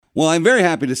Well, I'm very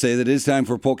happy to say that it is time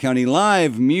for Polk County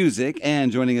Live Music,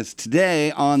 and joining us today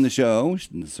on the show,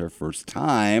 this is her first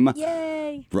time.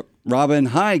 Yay! Robin,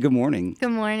 hi, good morning. Good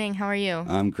morning. How are you?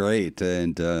 I'm great,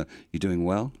 and you doing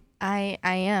well? I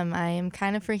am. I am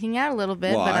kind of freaking out a little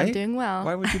bit, Why? but I'm doing well.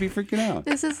 Why would you be freaking out?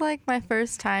 This is like my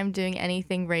first time doing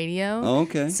anything radio. Oh,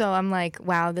 okay. So I'm like,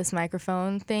 wow, this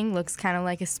microphone thing looks kind of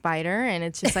like a spider, and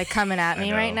it's just like coming at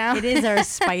me right now. It is our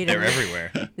spider. They're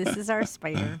everywhere. This is our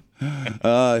spider.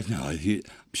 No, I'm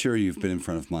sure you've been in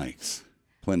front of mics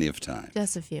plenty of times.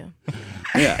 Just a few.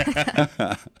 Yeah.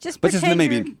 Just But just pretend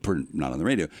maybe not on the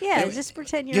radio. Yeah, just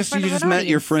pretend you're Just in you front of just an met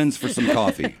your audience. friends for some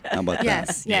coffee. How about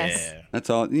Yes, that? yes. Yeah.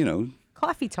 That's all,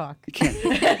 Coffee talk. You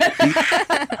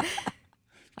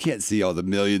can't see all the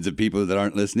millions of people that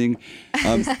aren't listening.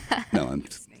 No, I'm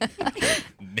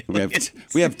kidding.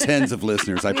 We have tens of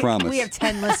listeners, I promise. We have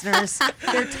 10 listeners.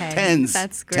 They're 10. tens.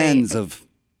 That's great. Tens of.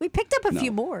 We picked up a No.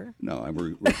 few more. No,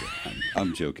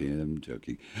 I'm joking.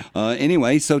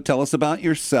 Anyway, so tell us about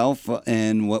yourself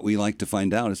and what we like to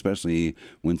find out, especially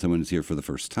when someone's here for the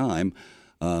first time.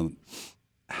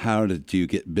 How did you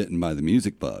get bitten by the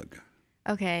music bug?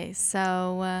 Okay,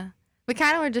 so we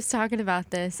kind of were just talking about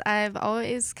this. I've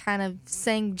always kind of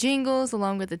sang jingles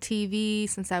along with the TV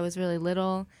since I was really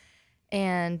little.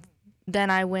 And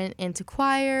then I went into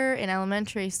choir in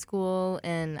elementary school,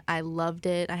 and I loved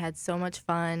it. I had so much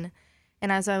fun.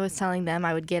 And as I was telling them,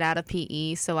 I would get out of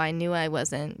PE, so I knew I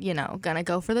wasn't, going to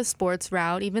go for the sports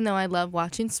route, even though I love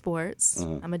watching sports.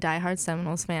 I'm a diehard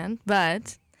Seminoles fan.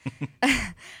 But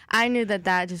I knew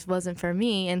that just wasn't for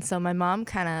me. And so my mom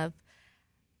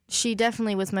she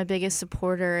definitely was my biggest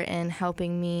supporter in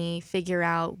helping me figure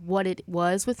out what it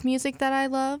was with music that I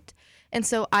loved. And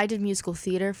so I did musical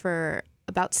theater for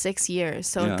about 6 years,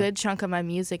 so Yeah. a good chunk of my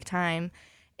music time.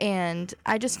 And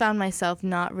I just found myself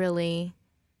not really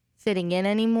fitting in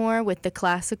anymore with the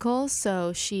classical.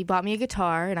 So she bought me a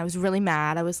guitar, and I was really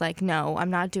mad. I was like, no, I'm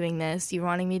not doing this. You're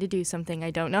wanting me to do something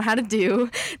I don't know how to do.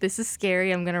 This is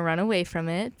scary. I'm going to run away from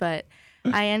it. But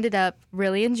I ended up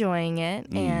really enjoying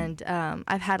it, and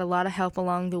I've had a lot of help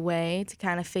along the way to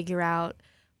kind of figure out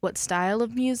what style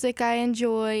of music I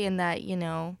enjoy, and that,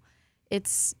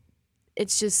 it's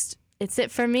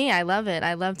it for me. I love it.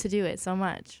 I love to do it so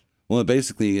much. Well,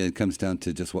 basically, it comes down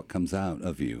to just what comes out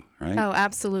of you, right? Oh,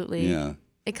 absolutely. Yeah.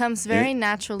 It comes very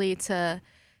naturally to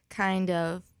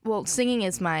singing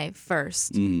is my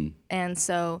first. And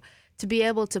so to be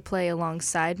able to play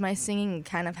alongside my singing and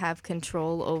kind of have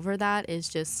control over that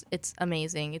is it's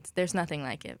amazing. There's nothing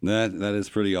like it. That is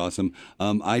pretty awesome.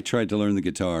 I tried to learn the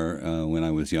guitar when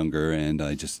I was younger, and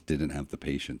I just didn't have the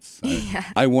patience.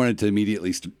 I wanted to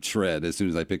immediately shred as soon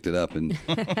as I picked it up, and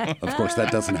of course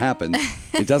that doesn't happen.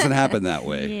 It doesn't happen that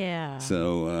way. Yeah.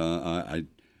 So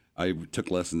I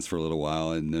took lessons for a little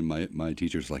while, and then my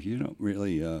teacher's like, "You don't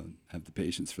really have the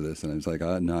patience for this," and I was like,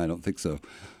 "No, I don't think so."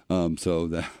 So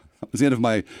that was the end of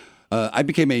my. I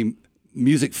became a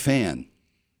music fan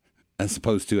as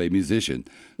opposed to a musician.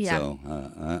 Yeah. So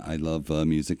I love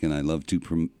music, and I love to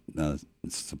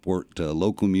support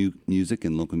local music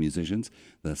and local musicians.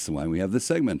 That's why we have this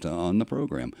segment on the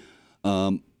program.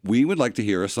 We would like to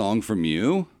hear a song from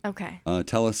you. Okay.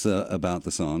 Tell us about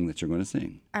the song that you're going to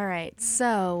sing. All right.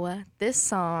 So this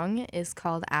song is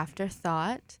called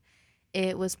Afterthought.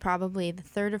 It was probably the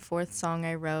third or fourth song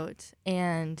I wrote,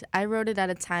 and I wrote it at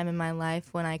a time in my life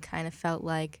when I kind of felt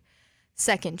like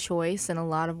second choice in a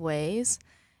lot of ways.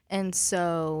 And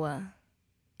so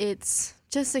it's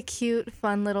just a cute,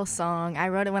 fun little song. I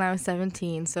wrote it when I was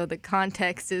 17, so the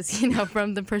context is,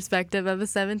 from the perspective of a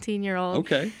 17-year-old.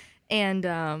 Okay. And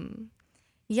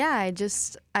I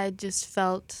just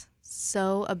felt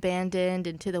so abandoned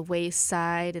and to the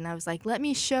wayside, and I was like, let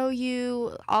me show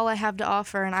you all I have to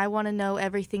offer, and I want to know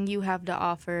everything you have to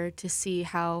offer to see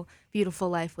how beautiful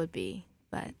life would be.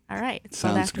 But all right, it's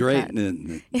called Sounds great.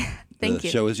 Afterthought. Thank The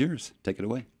you. show is yours. Take it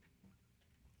away.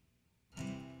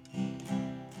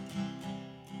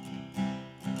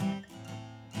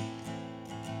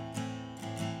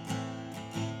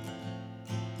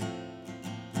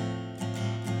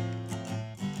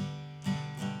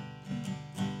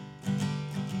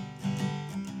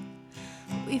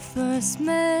 We first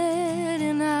met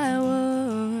and I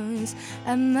was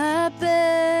at my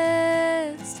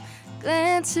best.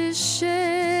 Glances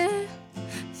shared,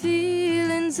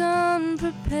 feelings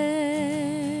unprepared.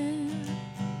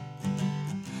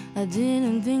 I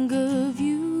didn't think of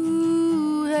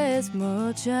you as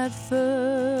much at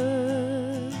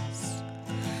first.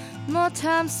 More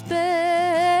time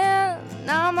spent,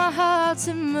 now my heart's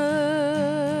immersed.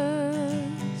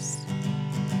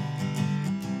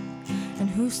 And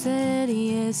who said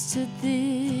yes to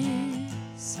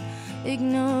this?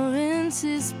 Ignorance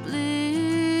is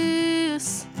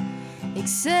bliss,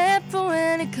 except for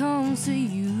when it comes to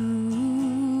you.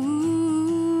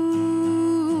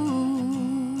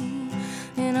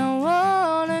 And I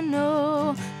wanna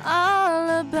know all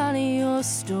about your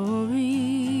story.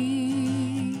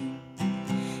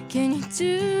 Can you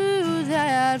do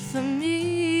that for me?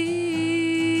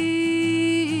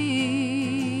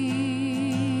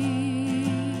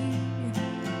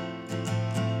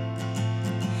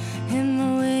 Am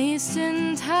I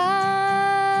wasting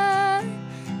time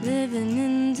living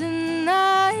in denial,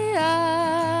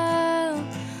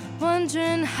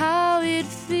 wondering how it'd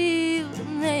feel to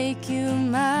make you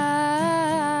mine?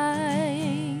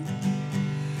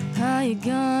 Are you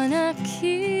gonna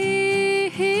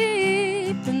keep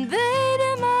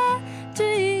invading my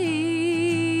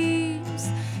dreams?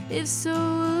 If so,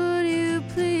 would you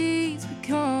please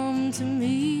become to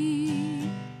me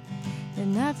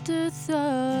an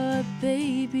afterthought,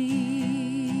 baby?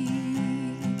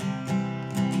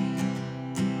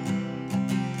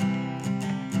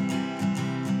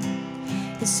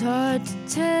 It's hard to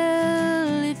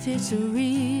tell if it's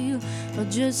real or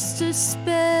just a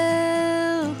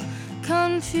spell.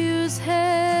 Confused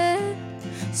head,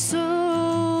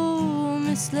 so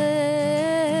misled.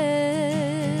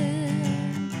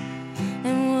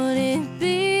 And would it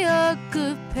be a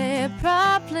good pair?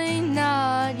 Probably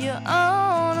not. You're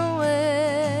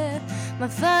unaware. My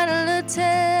final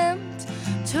attempt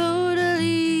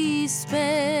totally spent.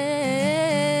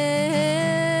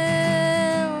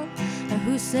 And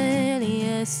who said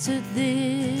yes to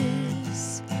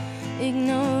this?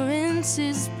 Ignorance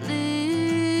is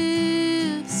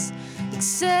bliss,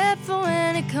 except for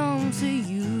when it comes to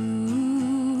you.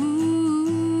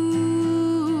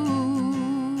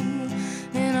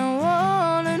 And I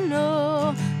wanna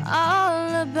know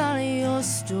all about your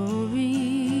story.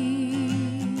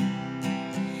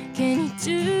 Can you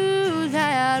do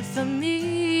that for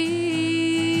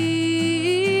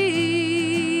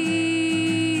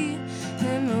me?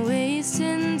 Am I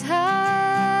wasting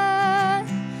time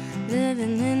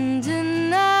living in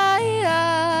denial,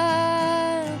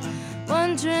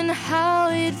 wondering how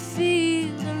it'd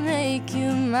feel to make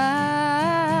you mine?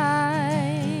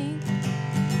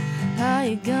 Are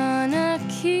you gonna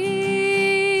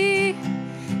keep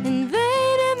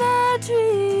invading my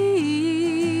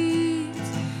dreams?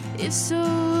 If so,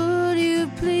 would you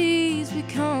please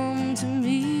become to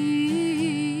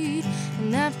me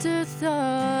an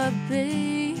afterthought,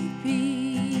 baby?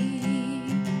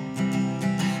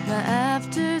 My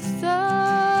afterthought,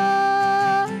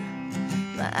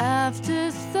 my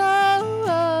afterthought,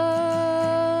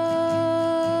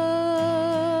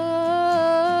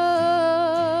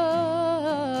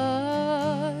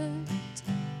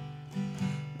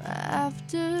 my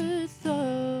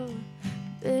afterthought,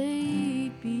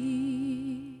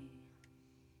 baby.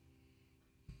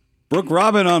 Brooke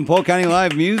Robin on Polk County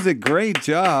Live Music. Great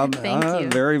job. Thank you.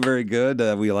 Very, very good.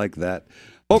 We like that.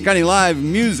 Polk County Live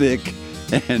Music.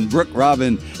 And Brooke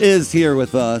Robin is here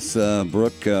with us.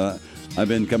 Brooke, I've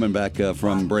been coming back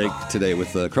from break today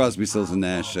with Crosby, Stills, and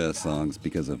Nash songs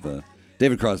because of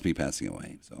David Crosby passing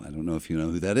away. So I don't know if you know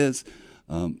who that is.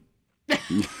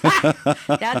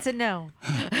 That's a no.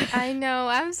 I know.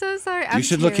 I'm so sorry. You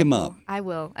should look him up. I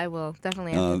will.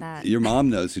 Definitely after that. Your mom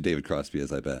knows who David Crosby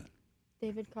is, I bet.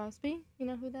 David Crosby? You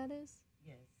know who that is?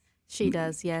 Yes. She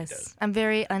does, yes. I'm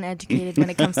very uneducated when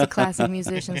it comes to classic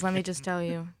musicians, let me just tell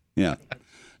you. Yeah.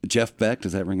 Jeff Beck,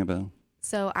 does that ring a bell?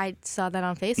 So I saw that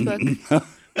on Facebook.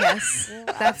 Yes,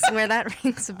 that's where that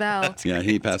rings a bell. Yeah,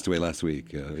 he passed away last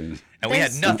week. And we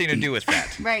had nothing to do with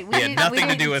that. Right. We had nothing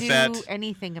to do with that.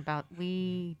 Anything about.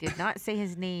 We did not say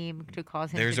his name to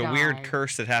cause him There's to a die. weird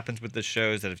curse that happens with the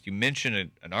shows that if you mention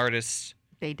an artist,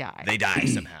 They die. they die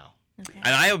somehow. Okay.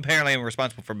 And I apparently am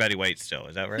responsible for Betty White still.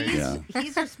 Is that right? Yeah.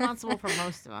 He's responsible for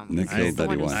most of them. Nick He's killed the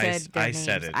one Betty who White. said their I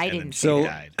said names. it. I and didn't. then So- she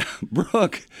died.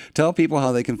 Brooke, tell people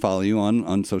how they can follow you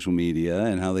on social media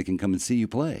and how they can come and see you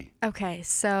play. Okay,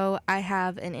 so I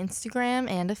have an Instagram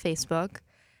and a Facebook,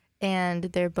 and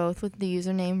they're both with the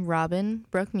username Robin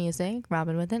Brooke Music,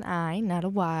 Robin with an I, not a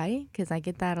Y, because I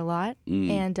get that a lot.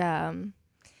 And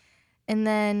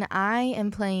then I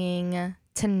am playing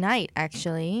tonight,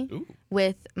 actually, Ooh.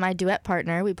 with my duet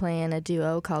partner. We play in a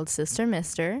duo called Sister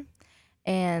Mister,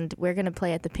 and we're going to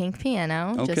play at the Pink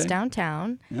Piano Okay. just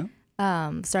downtown. Yeah.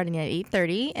 Starting at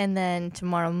 8:30, and then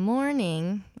tomorrow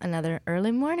morning, another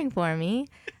early morning for me,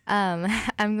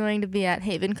 I'm going to be at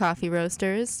Haven Coffee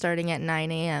Roasters starting at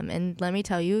 9 a.m. And let me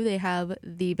tell you, they have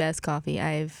the best coffee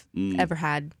I've ever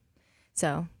had.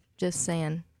 So just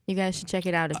saying, you guys should check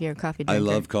it out if you're a coffee I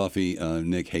drinker. love coffee.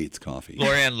 Nick hates coffee.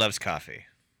 Lorianne loves coffee.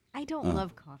 I don't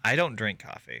love coffee. I don't drink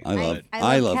coffee. I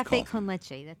love cafe coffee. con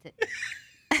leche. That's it.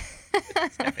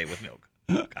 It's cafe with milk.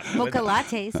 Coffee with Mocha milk.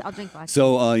 lattes. I'll drink lattes.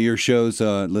 So your show's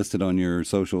listed on your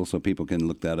social, so people can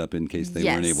look that up in case they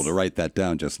weren't Yes. able to write that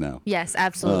down just now. Yes,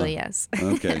 absolutely, yes.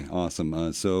 Okay,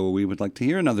 awesome. So we would like to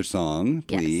hear another song,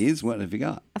 Yes. please. What have you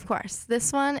got? Of course.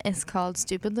 This one is called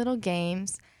Stupid Little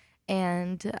Games,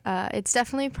 and it's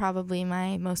definitely probably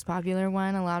my most popular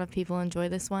one. A lot of people enjoy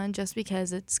this one just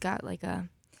because it's got like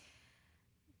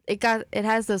it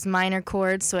has those minor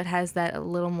chords, so it has that a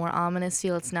little more ominous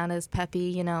feel. It's not as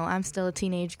peppy, I'm still a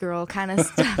teenage girl kind of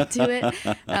stuff to it.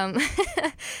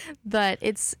 But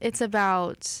it's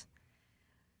about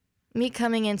me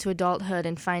coming into adulthood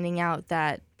and finding out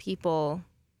that people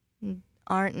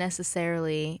aren't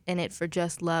necessarily in it for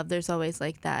just love. There's always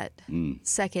like that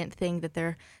second thing that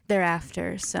they're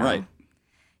after. So Right.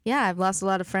 yeah, I've lost a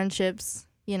lot of friendships,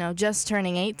 just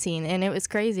turning 18, and it was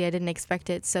crazy. I didn't expect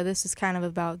it. So this is kind of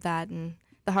about that and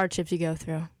the hardships you go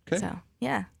through. Okay. So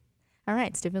yeah. All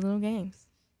right, Stupid Little Games.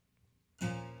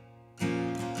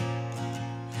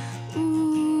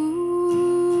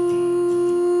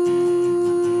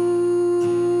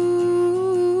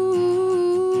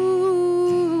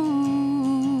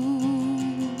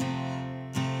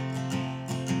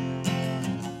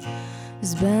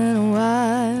 It's been a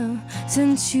while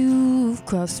since you've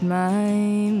crossed my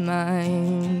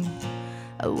mind.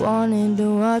 I wanted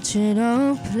to watch it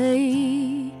all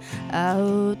play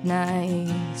out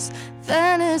nice.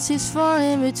 Fantasies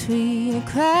falling between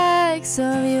the cracks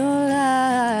of your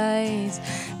eyes.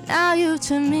 Now you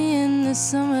turn me into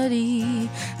somebody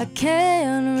I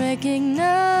can't recognize.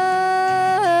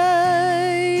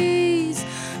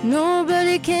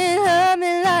 Nobody can hurt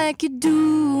me like you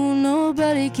do.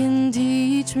 Nobody can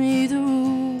teach me the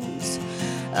rules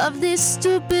of these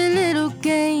stupid little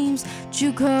games that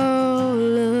you call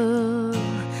love.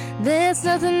 There's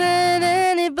nothing that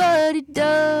anybody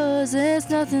does. There's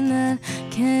nothing that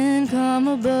can come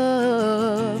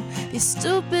above these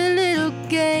stupid little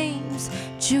games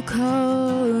that you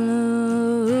call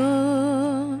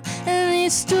love. And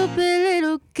these stupid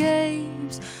little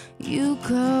games you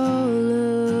call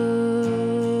love.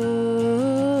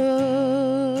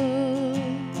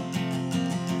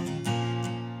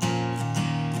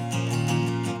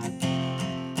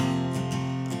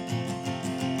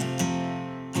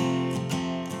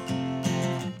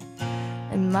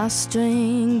 And my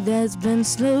strength has been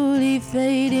slowly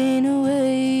fading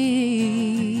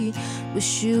away.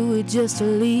 Wish you would just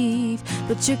leave,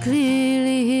 but you're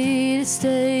clearly here to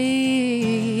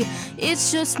stay.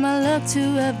 It's just my luck to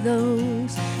have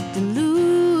those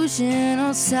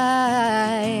delusional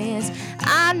sides.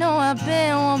 I know I've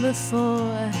been one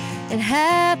before. It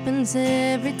happens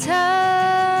every time.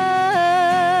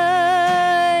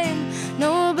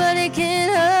 Nobody can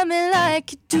hurt me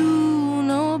like you do.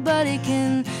 Nobody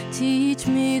can teach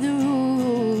me the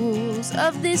rules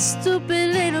of this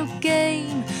stupid little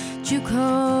game you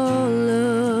call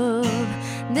love.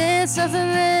 There's nothing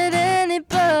that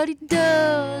anybody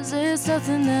does. There's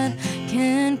nothing that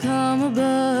can come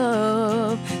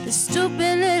above the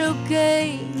stupid little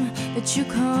game that you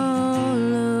call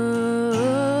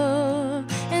love.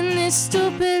 And this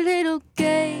stupid little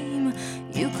game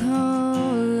you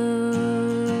call love.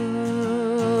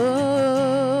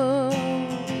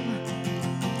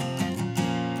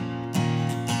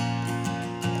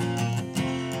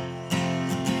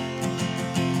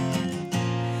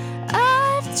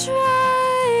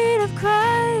 I've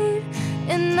cried,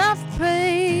 and I've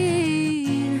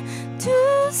prayed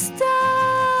to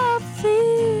stop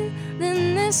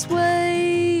feeling this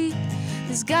way.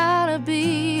 There's gotta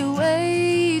be a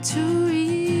way to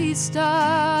restart.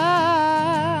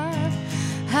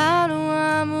 How do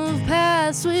I move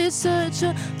past with such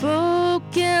a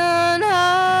broken heart?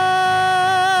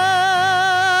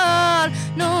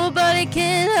 Nobody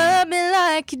can hurt me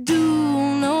like you do.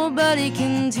 Nobody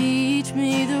can teach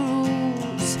me the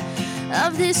rules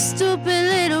of this stupid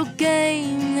little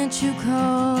game that you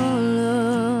call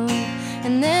love.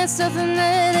 And there's nothing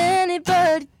that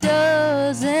anybody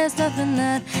does. There's nothing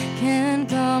that can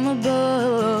come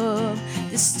above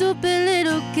this stupid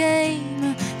little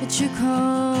game that you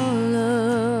call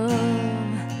love.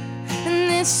 And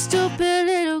this stupid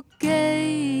little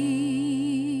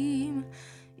game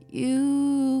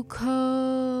you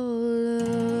call love.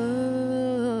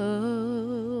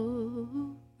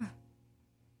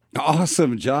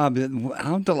 Awesome job.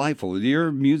 How delightful.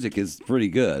 Your music is pretty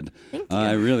good. Thank you.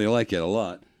 I really like it a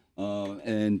lot.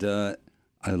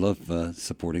 I love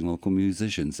supporting local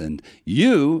musicians, and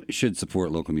you should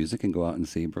support local music and go out and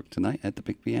see Brooke tonight at the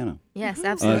Pink Piano. Yes,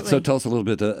 absolutely. So tell us a little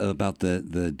bit about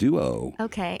the duo.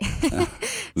 Okay.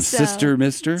 Sister,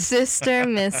 Mister? Sister,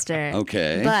 Mister.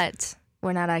 Okay. But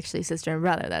we're not actually sister and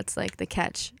brother. That's like the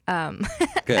catch. Okay.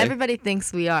 Everybody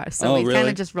thinks we are, so we kind really?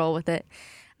 of just roll with it.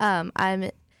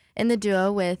 I'm in the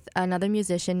duo with another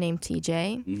musician named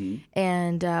TJ,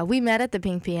 and we met at the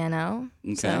Pink Piano.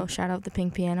 Okay. So shout out the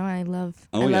Pink Piano. I love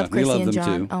Oh, I yeah. love We Chrissy love and them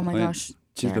John. too. Oh my Yeah. gosh, She's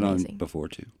they're been amazing. on before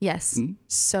too. Yes,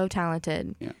 so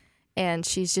talented. Yeah. And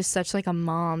she's just such like a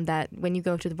mom that when you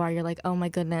go to the bar, you're like, oh my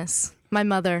goodness, my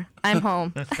mother, I'm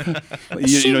home.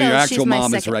 You know, your actual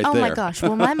mom is right oh there. my gosh.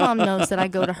 Well, my mom knows that I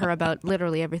go to her about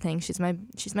literally everything. She's my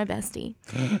bestie.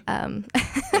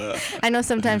 I know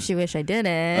sometimes she wish I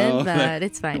didn't, but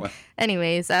it's fine.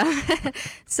 Anyways,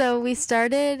 so we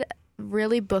started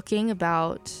really booking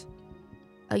about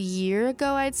a year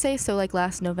ago, I'd say. So like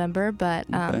last November, but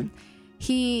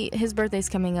his birthday's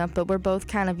coming up, but we're both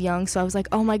kind of young. So I was like,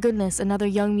 oh my goodness, another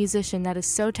young musician that is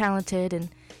so talented and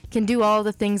can do all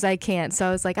the things I can't. So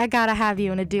I was like, I gotta have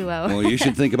you in a duo. Well, you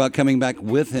should think about coming back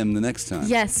with him the next time.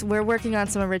 Yes, we're working on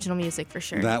some original music for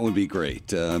sure. That would be great.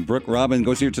 Brooke Robin,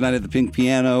 go see her tonight at the Pink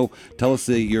Piano. Tell us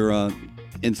your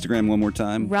Instagram one more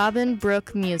time. Robin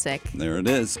Brooke Music. There it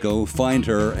is. Go find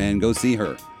her and go see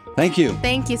her. Thank you.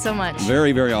 Thank you so much.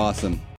 Very, very awesome.